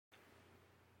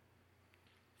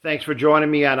Thanks for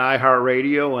joining me on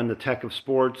iHeartRadio and the Tech of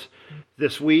Sports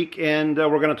this week. And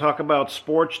we're going to talk about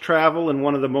sports travel in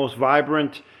one of the most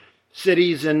vibrant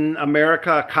cities in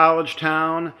America, a college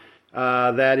town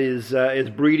that is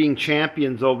breeding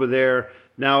champions over there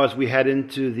now as we head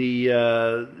into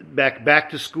the back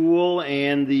to school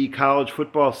and the college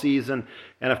football season.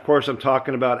 And of course, I'm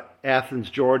talking about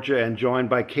Athens, Georgia, and joined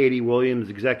by Katie Williams,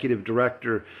 Executive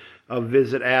Director of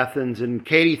Visit Athens. And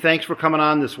Katie, thanks for coming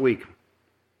on this week.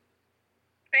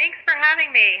 Thanks for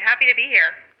having me. Happy to be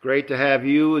here. Great to have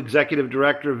you, Executive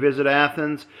Director of Visit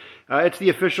Athens. It's the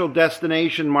official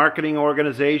destination marketing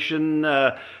organization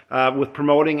with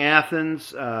promoting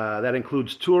Athens. That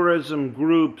includes tourism,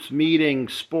 groups,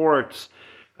 meetings, sports.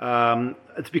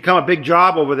 It's become a big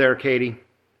job over there, Katie.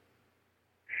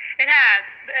 It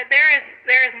has.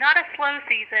 There is not a slow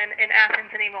season in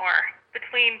Athens anymore.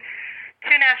 Between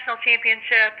two national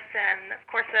championships and, of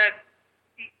course, a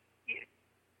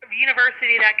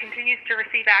university that continues to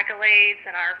receive accolades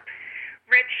and our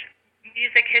rich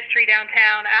music history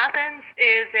downtown, Athens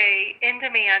is a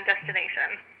in-demand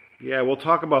destination. Yeah, we'll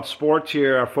talk about sports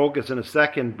here, our focus in a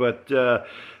second, but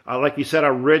like you said,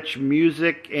 a rich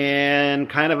music and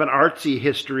kind of an artsy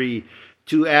history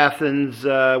to Athens,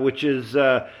 which is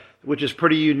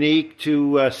pretty unique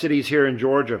to cities here in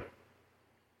Georgia.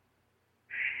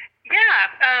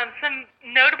 Yeah, some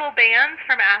notable bands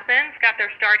from Athens got their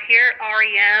start here.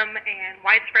 REM and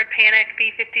Widespread Panic,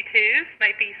 B-52s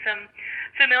might be some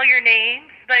familiar names,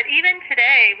 but even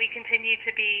today we continue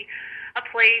to be a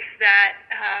place that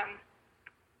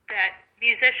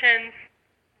musicians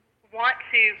want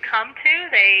to come to.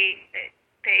 They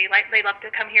love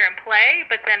to come here and play,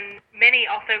 but then many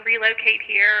also relocate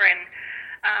here and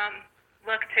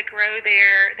look to grow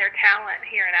their talent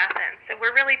here in Athens. So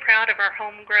we're really proud of our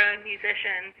homegrown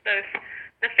musicians, both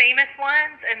the famous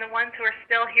ones and the ones who are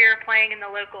still here playing in the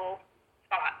local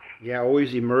spots. Yeah,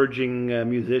 always emerging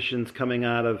musicians coming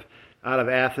out of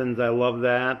Athens. I love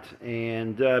that.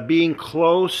 And being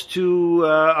close to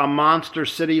a monster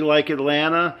city like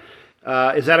Atlanta,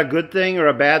 is that a good thing or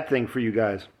a bad thing for you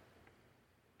guys?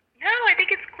 No, I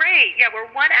think it's great. Yeah,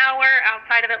 we're 1 hour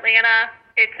outside of Atlanta.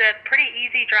 It's a pretty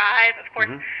easy drive. Of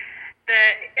course, the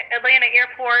Atlanta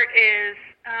airport is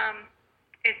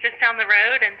just down the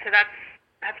road, and so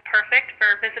that's perfect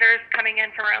for visitors coming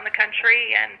in from around the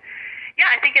country. And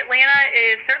yeah, I think Atlanta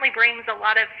certainly brings a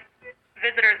lot of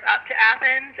visitors up to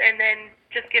Athens, and then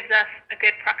just gives us a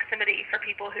good proximity for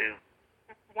people who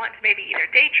want to maybe either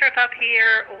day trip up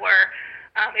here or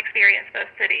experience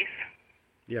both cities.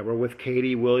 Yeah, we're with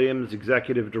Katie Williams,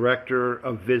 Executive Director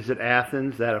of Visit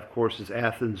Athens. That, of course, is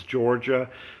Athens, Georgia.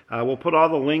 We'll put all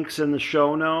the links in the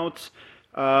show notes.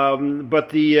 But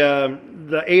the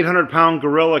 800-pound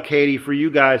gorilla, Katie, for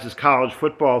you guys is college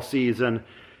football season,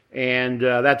 and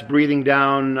that's breathing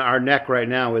down our neck right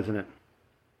now, isn't it?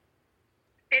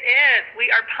 It is.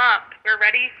 We are pumped. We're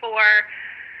ready for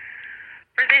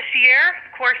this year.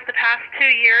 Of course, the past 2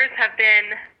 years have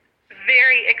been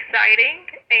very exciting,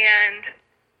 and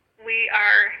we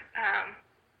are,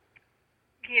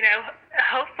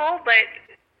 hopeful but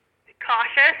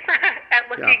cautious at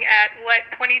looking at what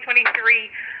 2023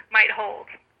 might hold.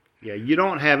 Yeah, you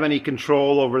don't have any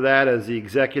control over that as the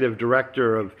executive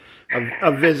director of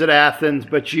Visit Athens,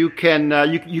 but you can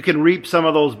you can reap some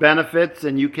of those benefits,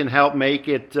 and you can help make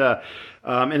it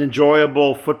an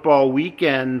enjoyable football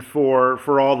weekend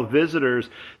for all the visitors.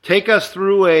 Take us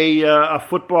through a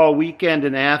football weekend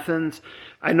in Athens.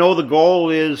 I know the goal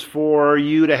is for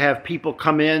you to have people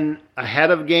come in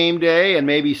ahead of game day and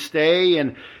maybe stay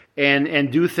and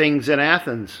do things in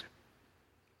Athens.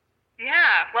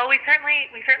 Yeah, well, we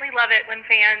certainly love it when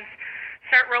fans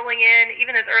start rolling in,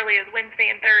 even as early as Wednesday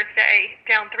and Thursday,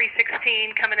 down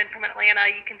 316 coming in from Atlanta.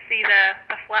 You can see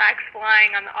the flags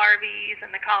flying on the RVs and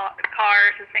the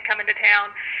cars as they come into town.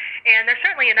 And there's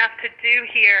certainly enough to do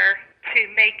here to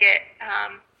make it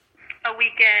a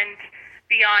weekend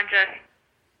beyond just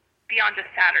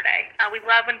Saturday. We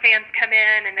love when fans come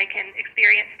in and they can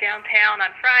experience downtown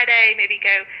on Friday, maybe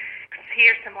go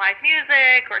hear some live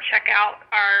music or check out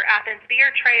our Athens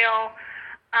Beer Trail.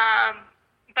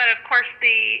 But of course,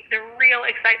 the real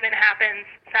excitement happens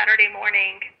Saturday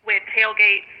morning with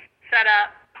tailgates set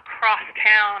up across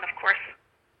town. Of course,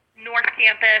 North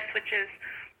Campus, which is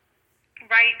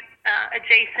right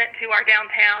adjacent to our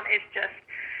downtown, is just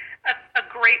a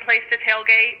great place to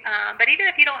tailgate. But even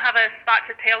if you don't have a spot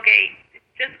to tailgate,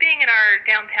 just being in our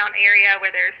downtown area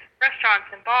where there's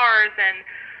restaurants and bars and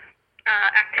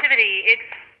activity,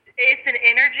 it's an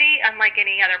energy unlike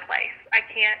any other place.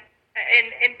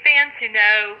 And fans who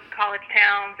know college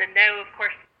towns and know, of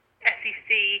course, SEC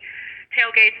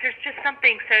tailgates. There's just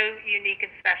something so unique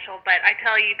and special. But I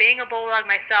tell you, being a Bulldog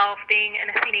myself, being an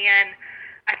Athenian,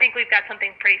 I think we've got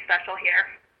something pretty special here.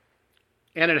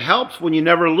 And it helps when you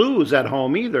never lose at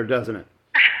home either, doesn't it?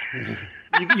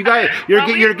 You guys,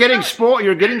 you're getting spoiled.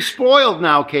 You're getting spoiled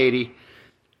now, Katie.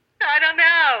 I don't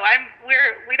know.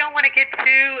 We don't want to get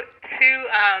too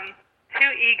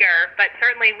eager, but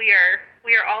certainly we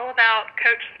are all about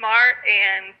Coach Smart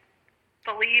and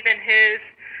believe in his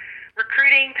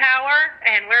recruiting power,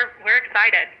 and we're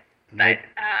excited. Right.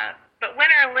 But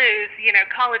win or lose,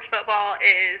 college football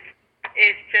is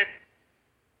just,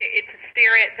 it's a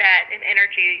spirit and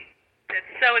energy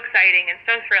that's so exciting and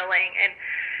so thrilling. And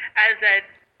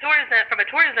from a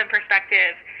tourism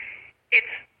perspective,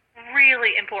 it's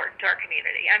really important to our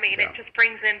community. I mean, It just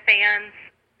brings in fans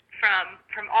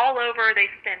from all over. They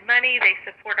spend money, they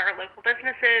support our local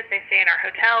businesses, they stay in our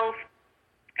hotels,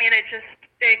 and it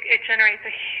generates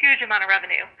a huge amount of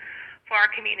revenue for our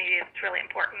community. It's really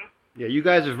important. Yeah, you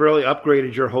guys have really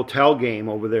upgraded your hotel game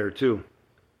over there too.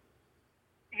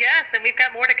 Yes, and we've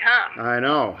got more to come. I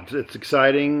know. It's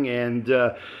exciting, and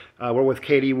we're with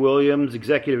Katie Williams,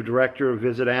 Executive Director of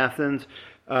Visit Athens.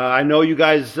 I know you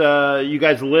guys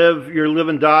live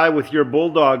and die with your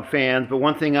Bulldog fans, but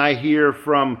one thing I hear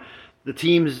from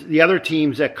the other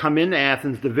teams that come into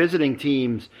Athens, the visiting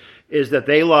teams, is that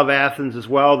they love Athens as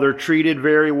well. They're treated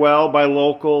very well by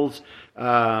locals,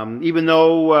 even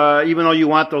though you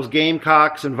want those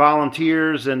Gamecocks and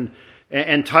Volunteers and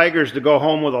Tigers to go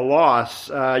home with a loss.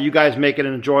 You guys make it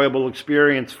an enjoyable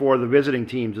experience for the visiting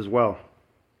teams as well.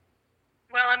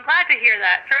 Well, I'm glad to hear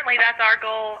that. Certainly that's our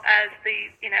goal, as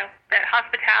that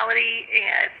hospitality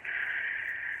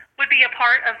would be a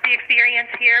part of the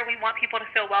experience here. We want people to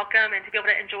feel welcome and to be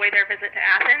able to enjoy their visit to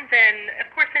Athens. And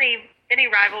of course, any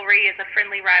rivalry is a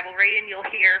friendly rivalry, and you'll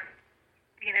hear,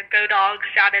 go Dogs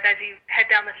shouted as you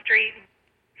head down the street, and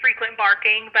frequent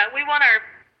barking. But we want our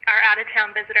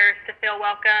out-of-town visitors to feel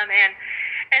welcome,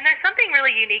 and there's something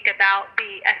really unique about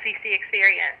the SEC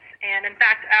experience. And in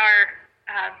fact, our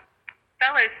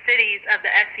fellow cities of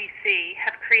the SEC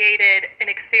have created an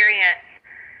experience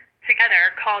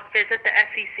together called Visit the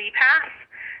SEC Pass.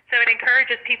 So it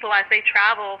encourages people as they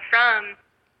travel from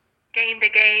game to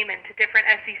game and to different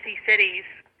SEC cities,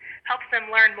 helps them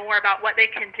learn more about what they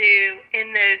can do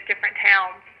in those different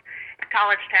towns,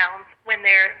 college towns, when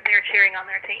they're cheering on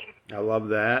their team. I love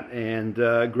that, and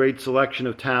a great selection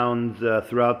of towns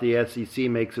throughout the SEC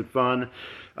makes it fun.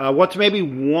 What's maybe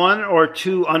one or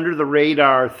two under the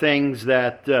radar things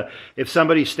that if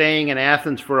somebody's staying in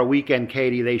Athens for a weekend,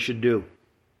 Katie, they should do?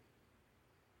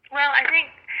 Well, I think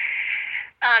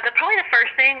probably the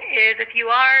first thing is, if you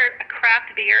are a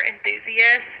craft beer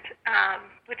enthusiast,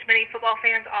 which many football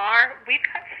fans are, we've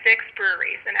got 6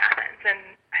 breweries in Athens, and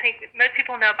I think most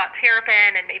people know about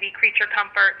Terrapin and maybe Creature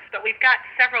Comforts, but we've got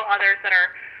several others that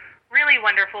are really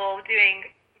wonderful, doing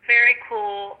very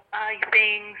cool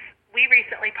things. We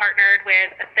recently partnered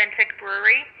with Authentic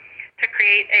Brewery to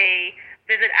create a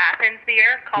Visit Athens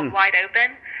beer called Wide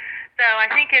Open. So I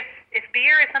think if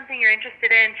beer is something you're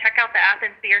interested in, check out the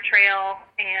Athens Beer Trail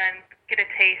and get a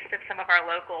taste of some of our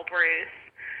local brews.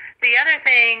 The other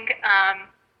thing I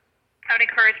would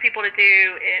encourage people to do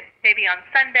is maybe on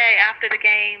Sunday after the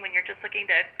game, when you're just looking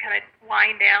to kind of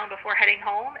wind down before heading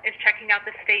home, is checking out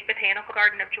the State Botanical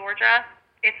Garden of Georgia.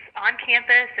 It's on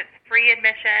campus. It's free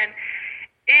admission.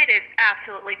 It is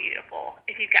absolutely beautiful.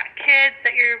 If you've got kids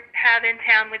that you have in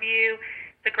town with you,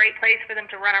 it's a great place for them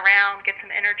to run around, get some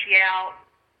energy out,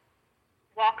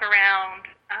 walk around.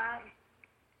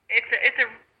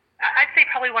 I'd say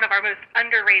probably one of our most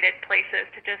underrated places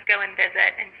to just go and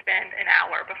visit and spend an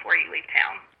hour before you leave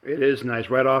town. It is nice,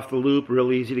 right off the loop,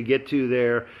 real easy to get to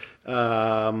there.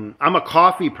 I'm a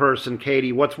coffee person,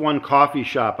 Katie. What's one coffee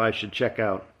shop I should check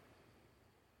out?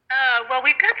 Well,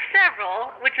 we've got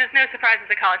several, which is no surprise as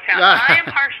a college town. I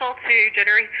am partial to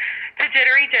Jittery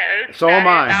Joe's. So am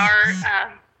I.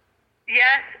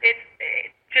 Yes,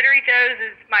 Jittery Joe's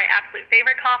is my absolute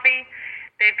favorite coffee.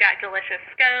 They've got delicious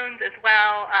scones as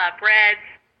well, breads,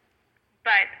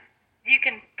 but you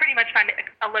can pretty much find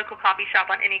a local coffee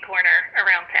shop on any corner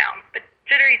around town. But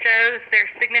Jittery Joe's, their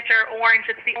signature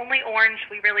orange, it's the only orange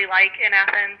we really like in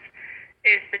Athens,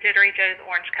 is the Jittery Joe's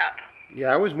Orange Cup. Yeah,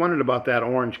 I always wondered about that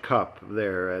orange cup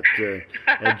there at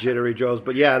Jittery Joe's.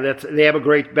 But yeah, they have a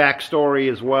great backstory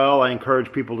as well. I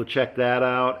encourage people to check that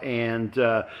out. And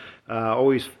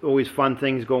always fun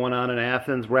things going on in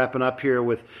Athens. Wrapping up here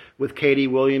with Katie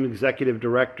Williams, Executive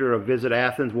Director of Visit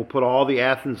Athens. We'll put all the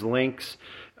Athens links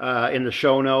in the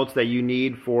show notes that you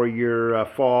need for your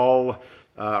fall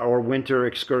or winter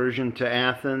excursion to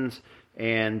Athens.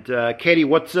 And Katie,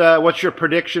 what's your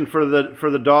prediction for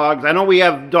the dogs? I know we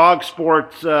have dog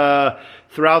sports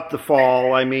throughout the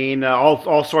fall. I mean,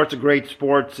 all sorts of great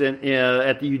sports at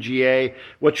the UGA.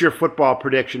 What's your football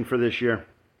prediction for this year?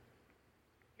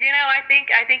 I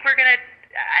think we're gonna.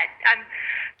 I'm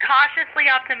cautiously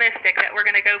optimistic that we're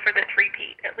gonna go for the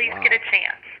three-peat. At least get a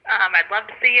chance. I'd love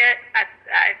to see it.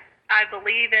 I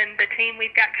believe in the team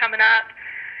we've got coming up.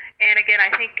 And again,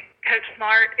 I think Coach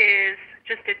Smart is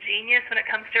just a genius when it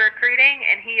comes to recruiting,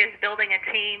 and he is building a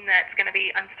team that's going to be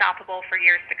unstoppable for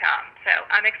years to come. So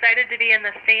I'm excited to be in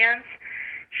the stands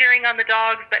cheering on the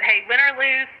dogs. But hey, win or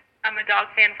lose, I'm a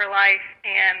dog fan for life,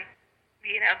 and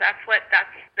that's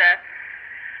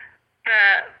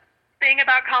the thing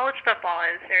about college football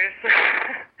is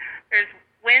there's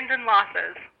wins and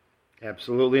losses.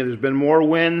 Absolutely, and there's been more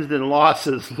wins than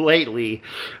losses lately,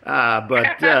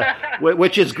 but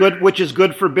which is good. Which is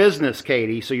good for business,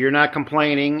 Katie. So you're not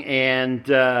complaining, and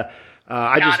not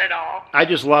at all. I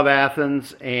just love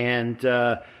Athens, and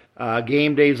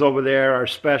game days over there are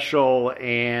special.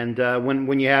 And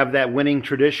when you have that winning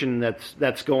tradition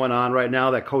that's going on right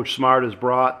now, that Coach Smart has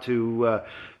brought to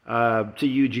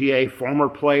UGA, former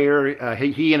player,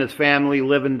 he and his family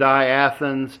live and die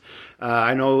Athens.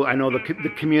 I know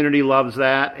the community loves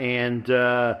that, and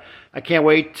I can't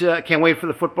wait for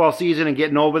the football season and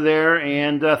getting over there.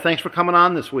 And thanks for coming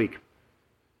on this week.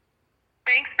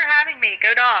 Thanks for having me.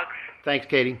 Go Dogs. Thanks,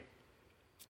 Katie.